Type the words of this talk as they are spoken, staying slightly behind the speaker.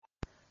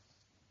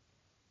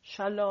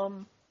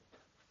Shalom.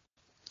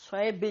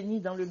 Soyez bénis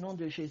dans le nom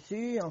de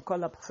Jésus. Encore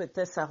la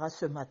prophétesse Sarah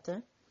ce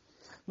matin.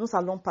 Nous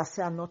allons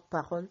passer à notre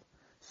parole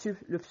sur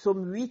le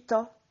psaume 8,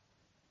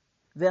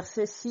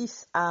 versets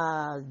 6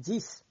 à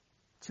 10.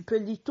 Tu peux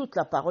lire toute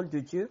la parole de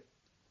Dieu,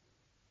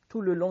 tout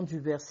le long du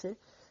verset.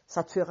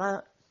 Ça te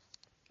fera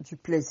du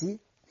plaisir.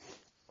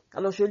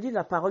 Alors je lis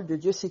la parole de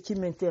Dieu. Ce qui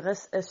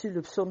m'intéresse est sur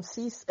le psaume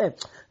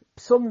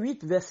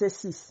 8, verset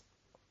 6.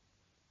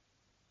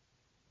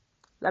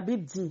 La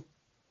Bible dit,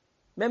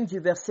 même du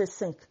verset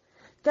 5,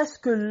 « Qu'est-ce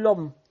que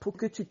l'homme pour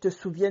que tu te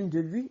souviennes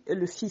de lui et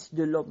le Fils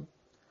de l'homme,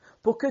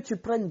 pour que tu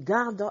prennes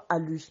garde à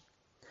lui?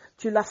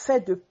 Tu l'as fait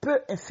de peu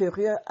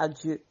inférieur à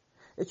Dieu,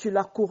 et tu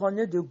l'as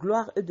couronné de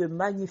gloire et de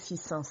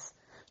magnificence.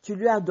 Tu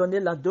lui as donné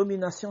la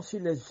domination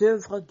sur les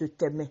œuvres de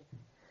tes mains.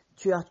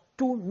 Tu as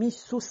tout mis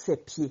sous ses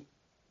pieds. »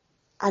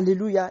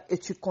 Alléluia, et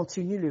tu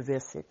continues le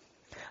verset.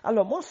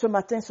 Alors moi, ce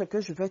matin, ce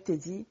que je vais te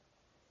dire,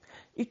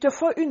 il te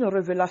faut une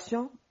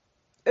révélation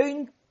et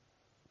une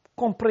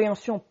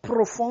compréhension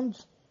profonde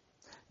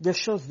des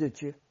choses de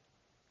Dieu.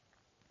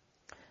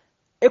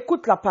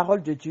 Écoute la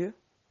parole de Dieu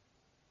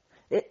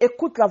et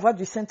écoute la voix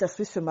du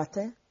Saint-Esprit ce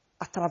matin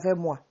à travers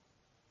moi.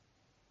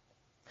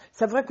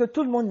 C'est vrai que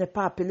tout le monde n'est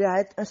pas appelé à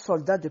être un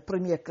soldat de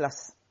première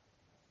classe,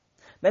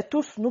 mais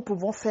tous nous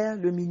pouvons faire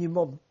le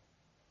minimum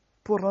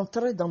pour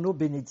rentrer dans nos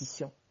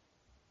bénédictions.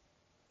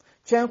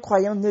 Tu es un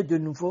croyant né de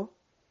nouveau,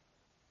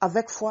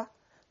 avec foi,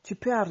 tu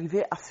peux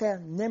arriver à faire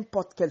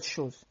n'importe quelle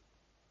chose.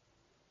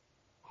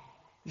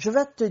 Je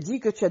vais te dire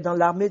que tu es dans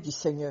l'armée du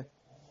Seigneur.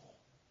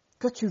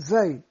 Que tu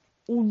veuilles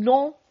ou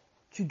non,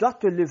 tu dois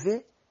te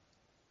lever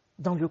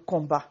dans le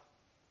combat.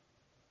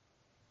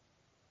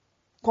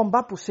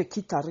 Combat pour ce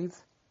qui t'arrive.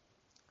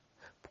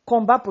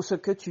 Combat pour ce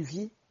que tu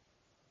vis.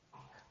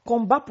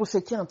 Combat pour ce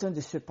qui est en train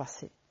de se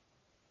passer.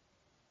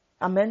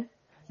 Amen.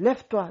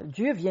 Lève-toi.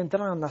 Dieu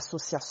viendra en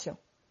association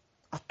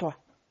à toi.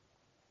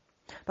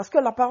 Parce que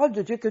la parole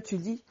de Dieu que tu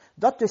lis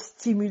doit te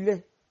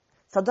stimuler.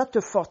 Ça doit te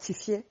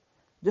fortifier.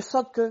 De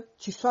sorte que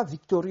tu sois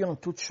victorieux en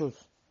toutes choses.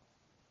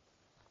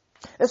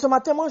 Et ce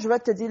matin, moi, je vais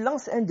te dire,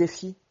 lance un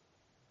défi.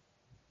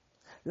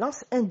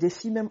 Lance un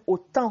défi même au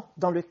temps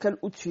dans lequel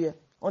où tu es.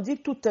 On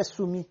dit tout est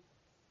soumis.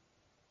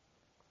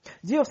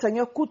 Dis au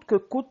Seigneur, coûte que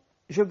coûte,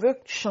 je veux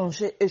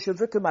changer et je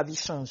veux que ma vie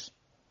change.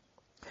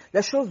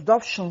 Les choses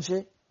doivent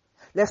changer.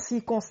 Les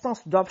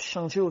circonstances doivent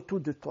changer autour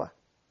de toi.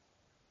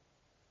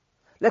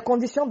 Les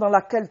conditions dans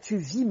lesquelles tu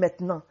vis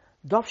maintenant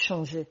doivent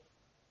changer.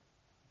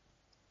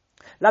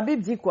 La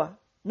Bible dit quoi?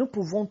 Nous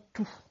pouvons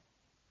tout.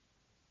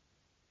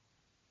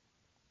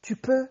 Tu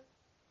peux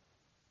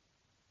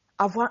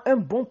avoir un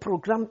bon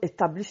programme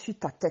établi sur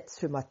ta tête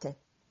ce matin.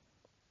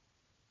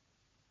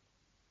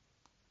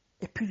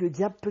 Et puis le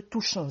diable peut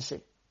tout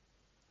changer.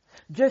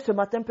 Dieu ce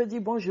matin peut dire,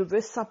 bon, je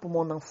veux ça pour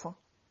mon enfant.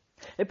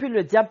 Et puis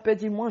le diable peut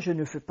dire, moi, je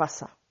ne veux pas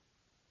ça.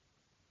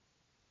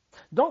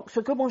 Donc, ce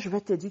que moi je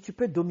vais te dire, tu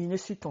peux dominer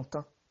sur ton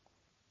temps.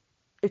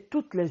 Et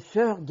toutes les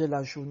heures de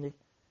la journée.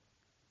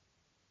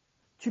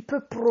 Tu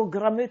peux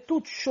programmer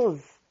toutes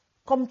choses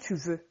comme tu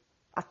veux,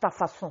 à ta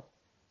façon.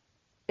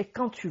 Et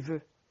quand tu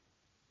veux.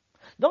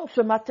 Donc ce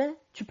matin,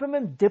 tu peux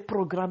même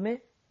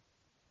déprogrammer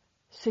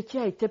ce qui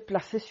a été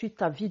placé sur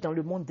ta vie dans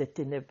le monde des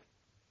ténèbres.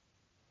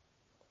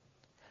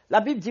 La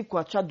Bible dit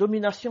quoi? Tu as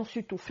domination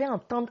sur tout. Fais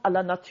entendre à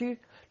la nature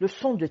le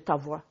son de ta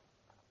voix.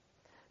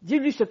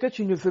 Dis-lui ce que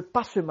tu ne veux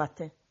pas ce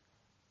matin.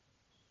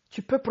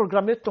 Tu peux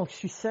programmer ton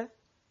succès.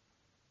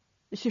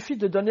 Il suffit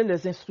de donner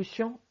les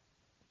instructions.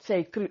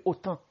 C'est écrit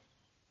autant.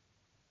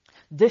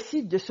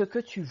 Décide de ce que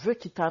tu veux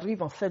qui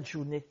t'arrive en cette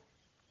journée.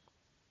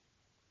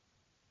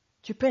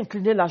 Tu peux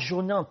incliner la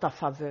journée en ta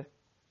faveur.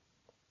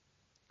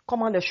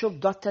 Comment les choses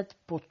doivent être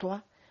pour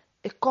toi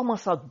et comment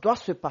ça doit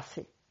se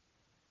passer.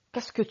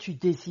 Qu'est-ce que tu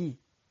désires?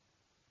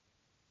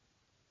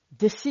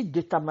 Décide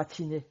de ta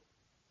matinée.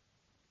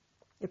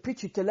 Et puis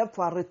tu te lèves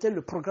pour arrêter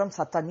le programme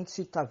satanique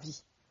sur ta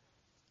vie.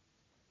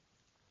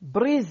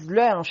 Brise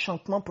leur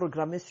enchantement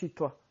programmé sur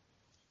toi.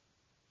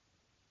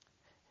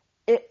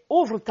 Et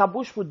ouvre ta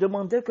bouche pour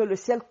demander que le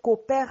ciel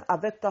coopère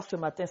avec toi ce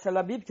matin. C'est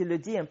la Bible qui le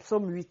dit, un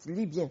psaume 8.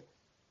 Lis bien.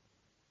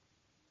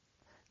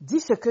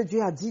 Dis ce que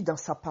Dieu a dit dans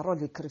sa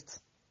parole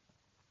écrite.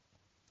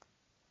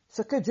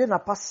 Ce que Dieu n'a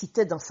pas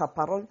cité dans sa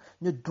parole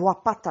ne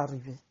doit pas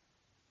t'arriver.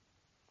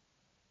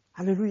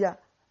 Alléluia.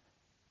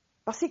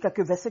 Voici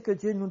quelques versets que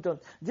Dieu nous donne.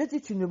 Dieu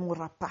dit, tu ne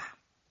mourras pas,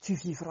 tu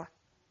vivras.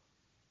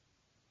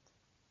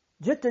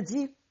 Dieu te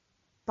dit,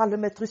 par le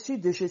maîtrise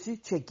de Jésus,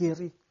 tu es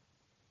guéri.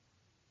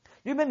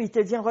 Lui-même, il te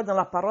dit encore dans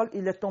la parole,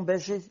 il est ton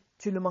berger,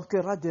 tu ne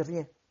manqueras de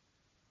rien.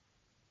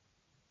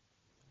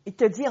 Il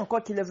te dit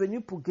encore qu'il est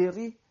venu pour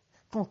guérir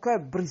ton cœur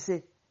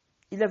brisé.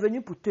 Il est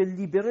venu pour te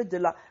libérer de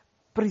la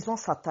prison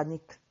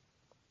satanique.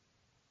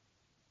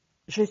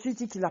 Jésus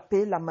dit qu'il a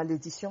payé la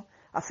malédiction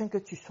afin que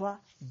tu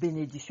sois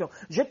bénédiction.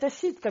 Je te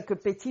cite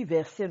quelques petits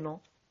versets, non?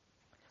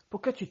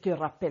 Pour que tu te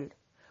rappelles.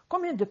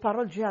 Combien de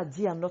paroles Dieu a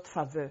dit en notre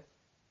faveur?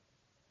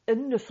 Et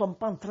nous ne sommes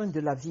pas en train de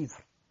la vivre.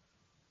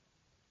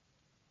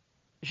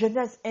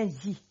 Genèse 1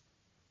 dit,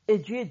 et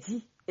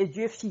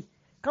Dieu fit.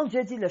 Quand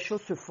Dieu dit, les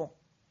choses se font.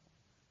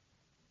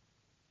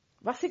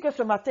 Voici que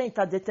ce matin, il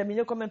t'a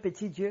déterminé comme un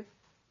petit Dieu,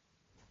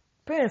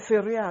 peu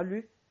inférieur à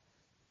lui.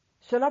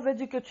 Cela veut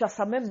dire que tu as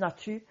sa même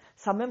nature,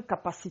 sa même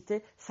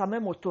capacité, sa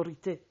même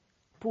autorité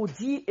pour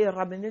dire et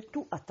ramener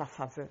tout à ta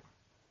faveur.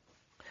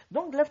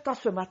 Donc, lève-toi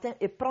ce matin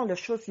et prends les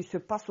choses qui se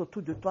passent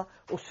autour de toi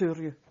au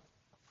sérieux.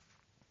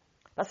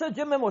 Parce que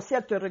Dieu, même aussi,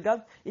 elle te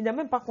regarde, il n'est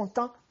même pas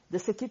content de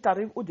ce qui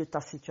t'arrive ou de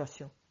ta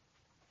situation.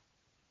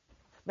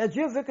 Mais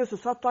Dieu veut que ce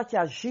soit toi qui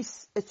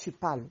agisses et tu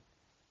parles.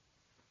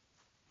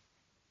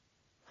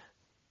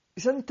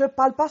 Je ne te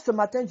parle pas ce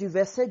matin du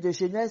verset de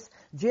Genèse,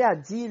 Dieu a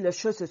dit, les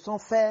choses se sont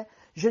faites.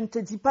 Je ne te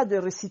dis pas de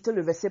réciter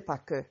le verset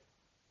par cœur.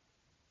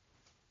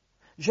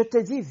 Je te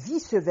dis, vis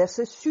ce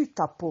verset sur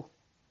ta peau.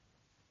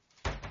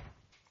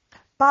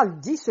 Parle,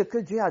 dis ce que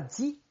Dieu a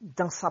dit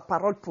dans sa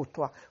parole pour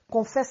toi.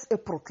 Confesse et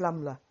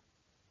proclame-la.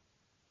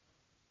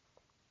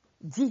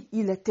 Dis,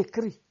 il est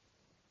écrit.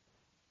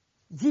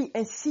 Dis,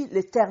 ainsi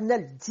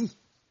l'Éternel dit.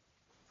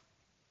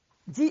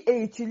 Dis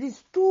et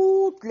utilise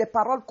toutes les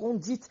paroles qu'ont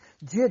dites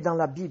Dieu dans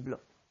la Bible.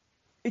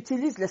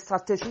 Utilise les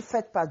stratégies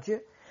faites par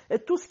Dieu et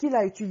tout ce qu'il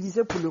a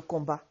utilisé pour le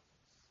combat.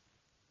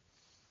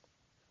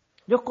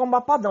 Ne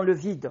combat pas dans le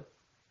vide.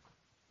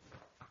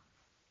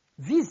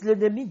 Vise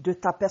l'ennemi de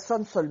ta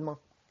personne seulement.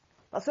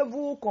 Parce que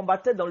vous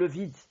combattez dans le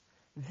vide.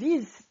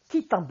 Vise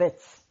qui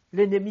t'embête.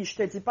 L'ennemi,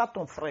 je ne te dis pas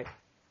ton frère.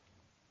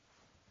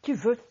 Qui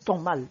veut ton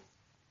mal.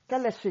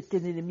 Quel est cet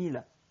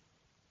ennemi-là?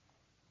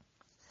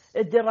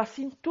 Et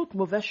déracine toute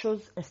mauvaise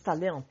chose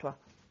installée en toi.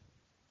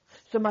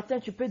 Ce matin,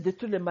 tu peux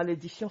détruire les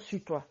malédictions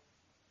sur toi.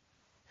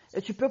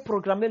 Et tu peux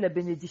programmer les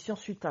bénédictions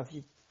sur ta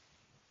vie.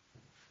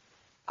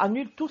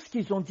 Annule tout ce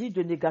qu'ils ont dit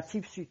de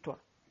négatif sur toi.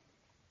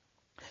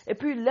 Et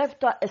puis,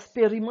 lève-toi,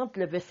 expérimente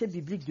les versets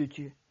bibliques de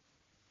Dieu.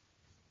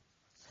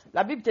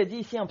 La Bible te dit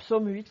ici en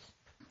psaume 8,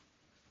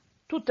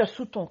 tout est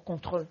sous ton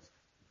contrôle.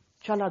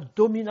 Tu as la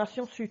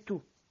domination sur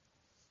tout.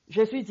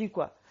 Jésus dit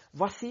quoi?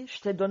 Voici,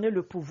 je t'ai donné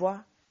le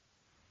pouvoir.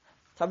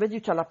 Ça veut dire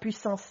que tu as la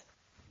puissance.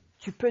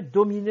 Tu peux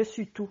dominer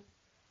sur tout.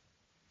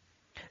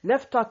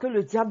 Lève-toi que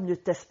le diable ne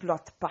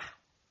t'exploite pas.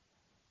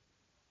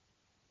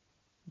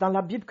 Dans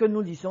la Bible que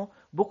nous lisons,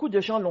 beaucoup de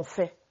gens l'ont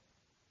fait.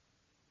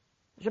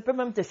 Je peux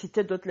même te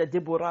citer d'autres, les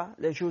Déborah,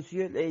 les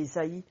Josué, les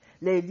Isaïe,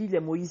 les Élie, les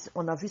Moïse.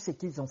 On a vu ce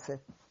qu'ils ont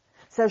fait.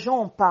 Ces gens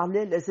ont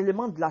parlé, les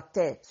éléments de la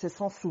terre se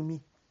sont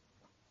soumis.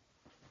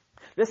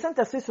 Le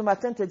Saint-Esprit ce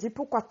matin te dit,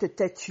 pourquoi te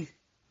tais-tu?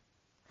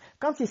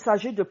 Quand il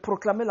s'agit de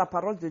proclamer la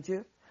parole de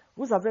Dieu,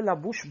 vous avez la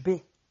bouche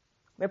bée.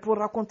 Mais pour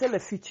raconter les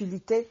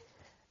futilités,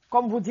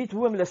 comme vous dites,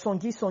 vous-même les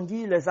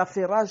songis, les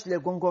affairages, les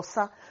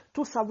gongossa,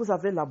 tout ça, vous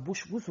avez la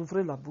bouche, vous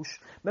ouvrez la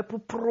bouche. Mais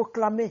pour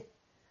proclamer,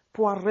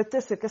 pour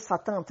arrêter ce que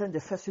Satan est en train de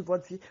faire sur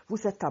votre vie,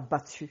 vous êtes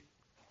abattus.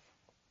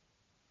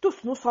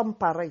 Tous nous sommes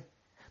pareils.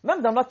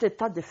 Même dans notre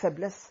état de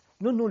faiblesse,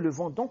 nous nous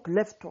levons. Donc,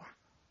 lève-toi.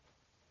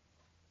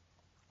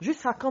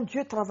 Jusqu'à quand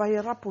Dieu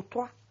travaillera pour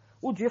toi,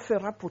 ou Dieu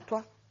fera pour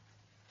toi.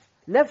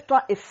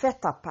 Lève-toi et fais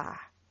ta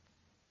part.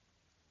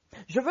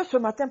 Je veux ce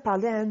matin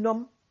parler à un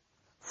homme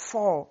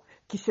fort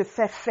qui se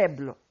fait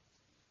faible.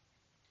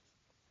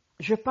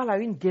 Je parle à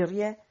une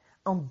guerrière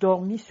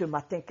endormie ce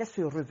matin, qu'elle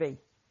se réveille.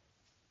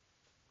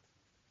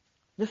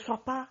 Ne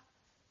sois pas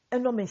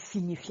un homme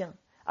insignifiant,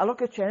 alors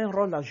que tu as un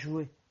rôle à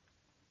jouer.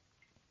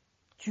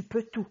 Tu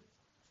peux tout.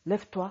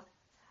 Lève-toi.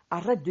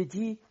 Arrête de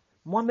dire,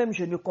 moi-même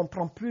je ne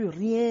comprends plus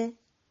rien.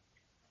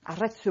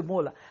 Arrête ce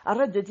mot-là.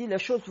 Arrête de dire, les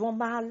choses vont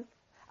mal.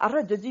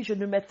 Arrête de dire, je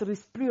ne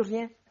maîtrise plus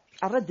rien.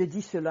 Arrête de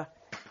dire cela.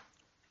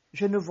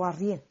 Je ne vois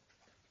rien.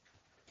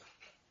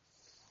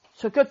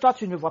 Ce que toi,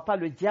 tu ne vois pas,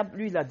 le diable,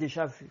 lui, il a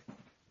déjà vu.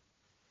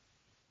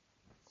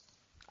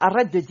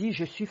 Arrête de dire,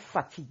 je suis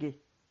fatigué.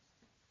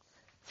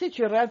 Si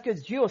tu réalises que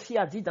Dieu aussi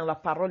a dit dans la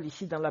parole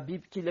ici, dans la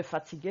Bible, qu'il est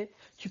fatigué,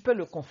 tu peux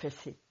le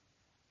confesser.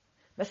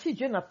 Mais si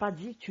Dieu n'a pas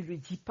dit, tu ne lui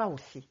dis pas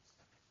aussi.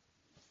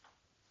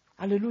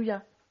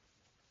 Alléluia.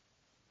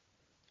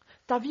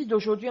 Ta vie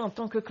d'aujourd'hui en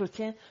tant que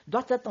chrétien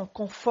doit être en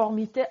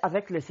conformité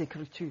avec les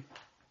Écritures.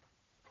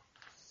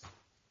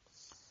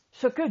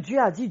 Ce que Dieu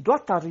a dit doit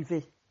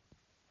t'arriver.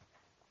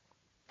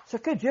 Ce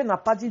que Dieu n'a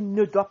pas dit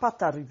ne doit pas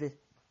t'arriver.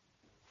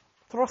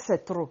 Trop,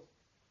 c'est trop.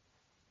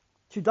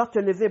 Tu dois te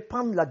lever et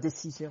prendre la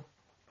décision.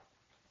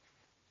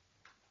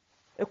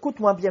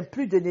 Écoute-moi bien,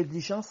 plus de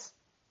négligence.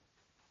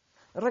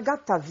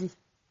 Regarde ta vie.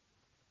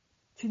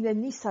 Tu n'es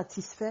ni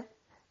satisfait,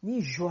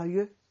 ni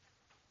joyeux,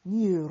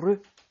 ni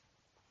heureux.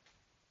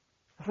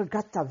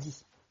 Regarde ta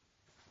vie.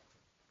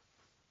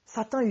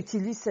 Satan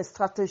utilise ses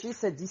stratégies,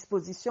 ses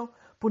dispositions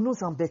pour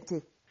nous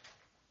embêter.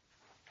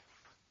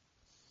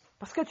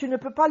 Parce que tu ne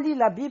peux pas lire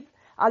la Bible,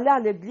 aller à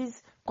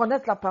l'église,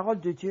 connaître la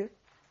parole de Dieu,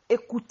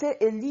 écouter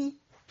et lire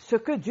ce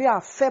que Dieu a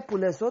fait pour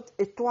les autres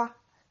et toi,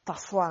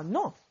 t'asseoir.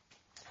 Non.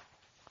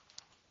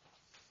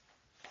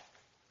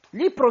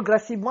 Lis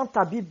progressivement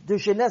ta Bible de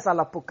Genèse à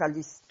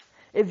l'Apocalypse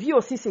et vis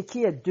aussi ce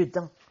qui est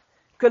dedans,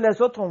 que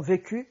les autres ont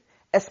vécu,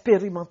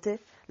 expérimenté,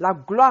 la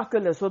gloire que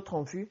les autres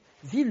ont vue,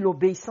 vis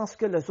l'obéissance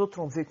que les autres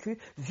ont vécue,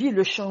 vis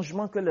le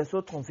changement que les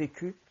autres ont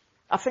vécu,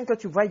 afin que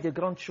tu voies de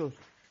grandes choses.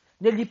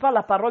 Ne lis pas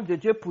la parole de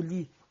Dieu pour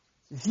lire.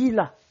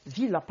 Vis-la,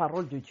 vis la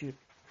parole de Dieu.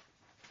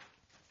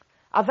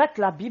 Avec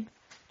la Bible,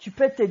 tu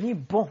peux tenir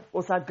bon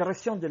aux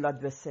agressions de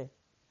l'adversaire.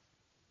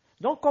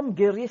 Donc, comme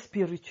guerrier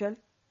spirituel,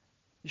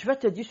 je vais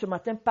te dire ce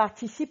matin,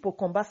 participe au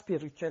combat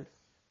spirituel.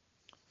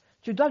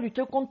 Tu dois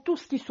lutter contre tout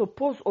ce qui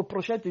s'oppose au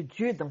projet de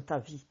Dieu dans ta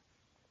vie.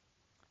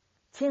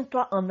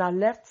 Tiens-toi en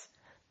alerte.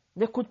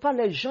 N'écoute pas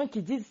les gens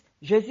qui disent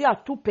 « Jésus a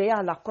tout payé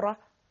à la croix ».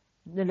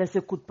 Ne les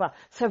écoute pas.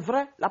 C'est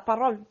vrai, la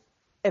parole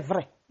est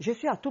vraie.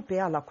 Jésus a tout payé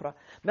à la croix.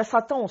 Mais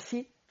Satan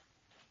aussi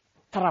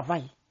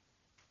travaille.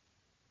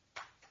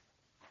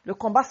 Le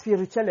combat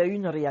spirituel est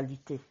une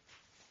réalité.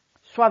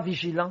 Sois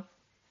vigilant.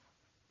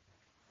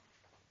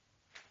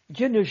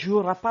 Dieu ne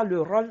jouera pas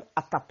le rôle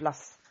à ta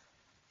place.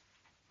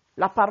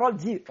 La parole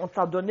dit, on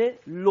t'a donné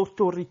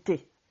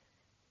l'autorité.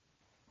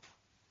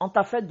 On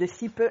t'a fait de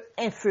si peu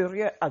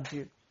inférieur à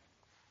Dieu.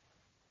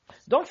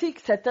 Donc, si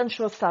certaines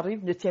choses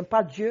t'arrivent, ne tiens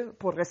pas Dieu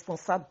pour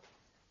responsable.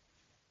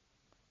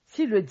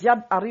 Si le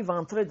diable arrive à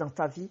entrer dans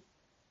ta vie,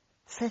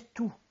 fais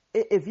tout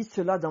et évite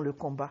cela dans le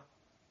combat.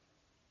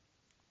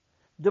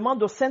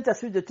 Demande au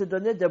Saint-Esprit de te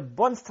donner de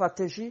bonnes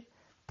stratégies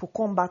pour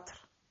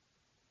combattre.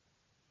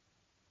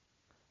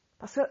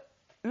 Parce que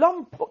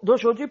l'homme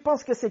d'aujourd'hui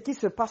pense que ce qui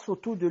se passe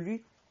autour de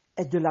lui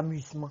est de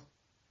l'amusement.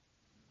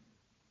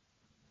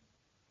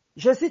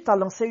 Jésus t'a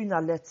lancé une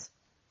alerte.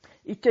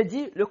 Il te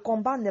dit, le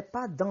combat n'est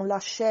pas dans la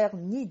chair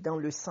ni dans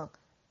le sang,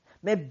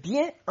 mais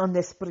bien en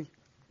esprit.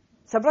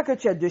 C'est vrai que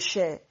tu es de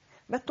chair,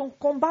 mais ton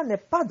combat n'est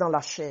pas dans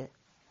la chair.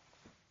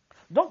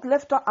 Donc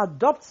lève-toi,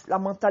 adopte la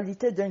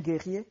mentalité d'un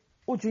guerrier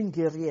ou d'une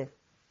guerrière.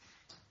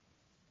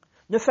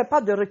 Ne fais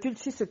pas de recul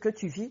sur ce que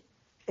tu vis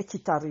et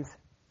qui t'arrive.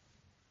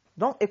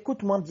 Donc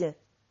écoute-moi bien.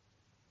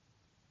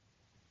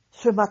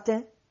 Ce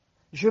matin,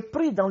 je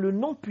prie dans le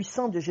nom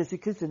puissant de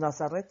Jésus-Christ de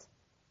Nazareth.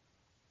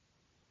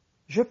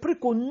 Je prie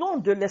qu'au nom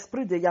de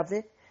l'Esprit de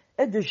Yahvé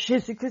et de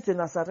Jésus-Christ de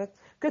Nazareth,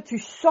 que tu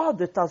sors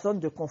de ta zone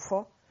de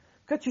confort,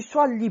 que tu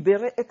sois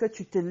libéré et que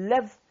tu te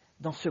lèves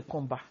dans ce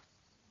combat.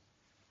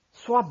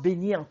 Sois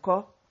béni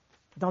encore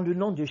dans le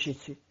nom de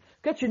Jésus.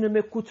 Que tu ne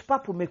m'écoutes pas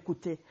pour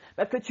m'écouter,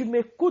 mais que tu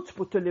m'écoutes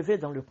pour te lever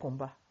dans le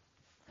combat.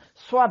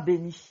 Sois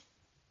béni.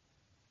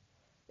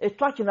 Et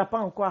toi qui n'as pas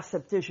encore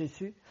accepté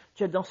Jésus,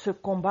 tu es dans ce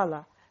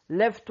combat-là.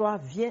 Lève-toi,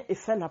 viens et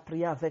fais la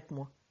prière avec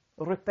moi.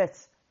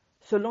 Répète,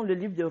 selon le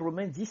livre de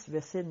Romains 10,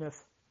 verset 9.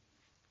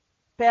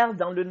 Père,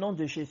 dans le nom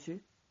de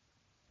Jésus,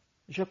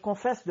 je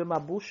confesse de ma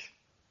bouche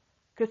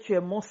que tu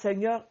es mon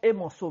Seigneur et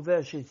mon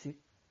Sauveur Jésus.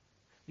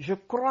 Je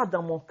crois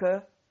dans mon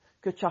cœur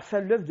que tu as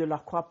fait l'œuvre de la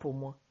croix pour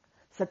moi.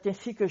 C'est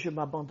ainsi que je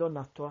m'abandonne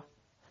à toi.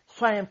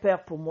 Sois un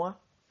Père pour moi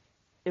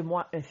et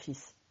moi un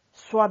Fils.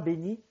 Sois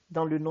béni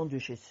dans le nom de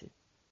Jésus.